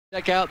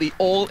Check out the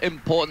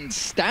all-important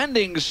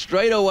standings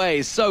straight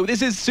away. So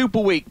this is Super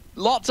Week.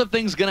 Lots of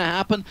things going to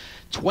happen.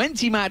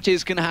 20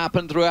 matches can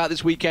happen throughout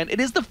this weekend. It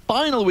is the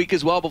final week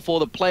as well before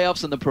the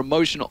playoffs and the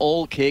promotion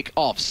all kick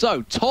off.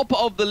 So top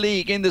of the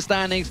league in the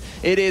standings,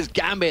 it is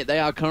Gambit. They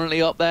are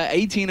currently up there,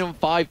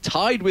 18-5,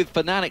 tied with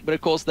Fnatic, but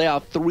of course they are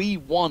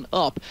 3-1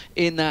 up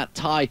in that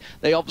tie.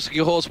 They obviously,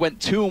 of course, went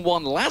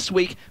 2-1 last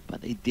week,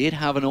 but they did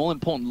have an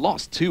all-important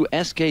loss to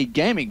SK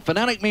Gaming.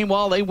 Fnatic,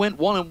 meanwhile, they went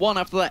 1-1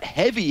 after that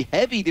heavy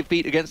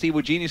defeat against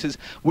Evil Geniuses,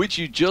 which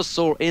you just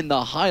saw in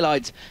the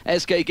highlights.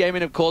 SK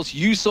Gaming, of course,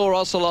 you saw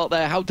Ocelot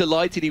there, how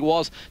delighted he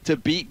was to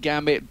beat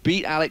Gambit,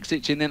 beat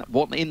Alexic in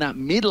that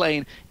mid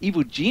lane.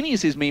 Evil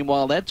Geniuses,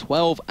 meanwhile, they're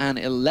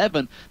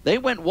 12-11. They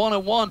went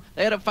 1-1.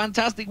 They had a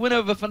fantastic win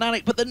over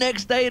Fnatic, but the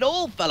next day it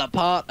all fell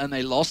apart and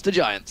they lost to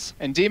Giants.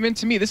 And Demon,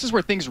 to me, this is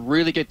where things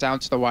really get down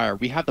to the wire.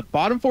 We have the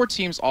bottom 4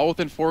 teams all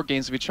within 4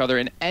 games of each other,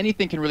 and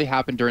anything can really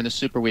happen during the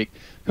Super Week.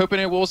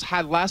 Copenhagen Wolves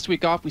had last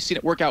week off. We've seen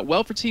it work out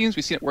well for teams.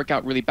 We've seen it work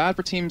out really bad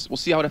for teams. We'll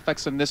see how it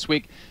affects them this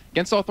week.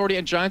 Against Authority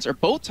and Giants are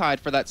both tied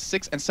for that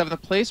 6th and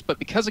 7th place, but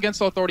because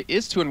Against Authority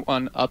is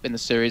 2-1 up in the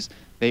series,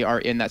 they are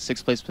in that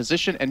 6th place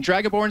position. And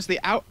Dragonborns, they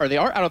are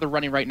out of the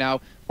running right now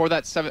for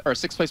that 7th or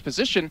 6th place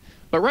position.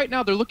 But right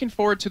now, they're looking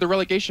forward to the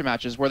relegation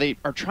matches where they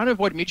are trying to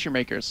avoid Meteor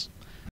Makers.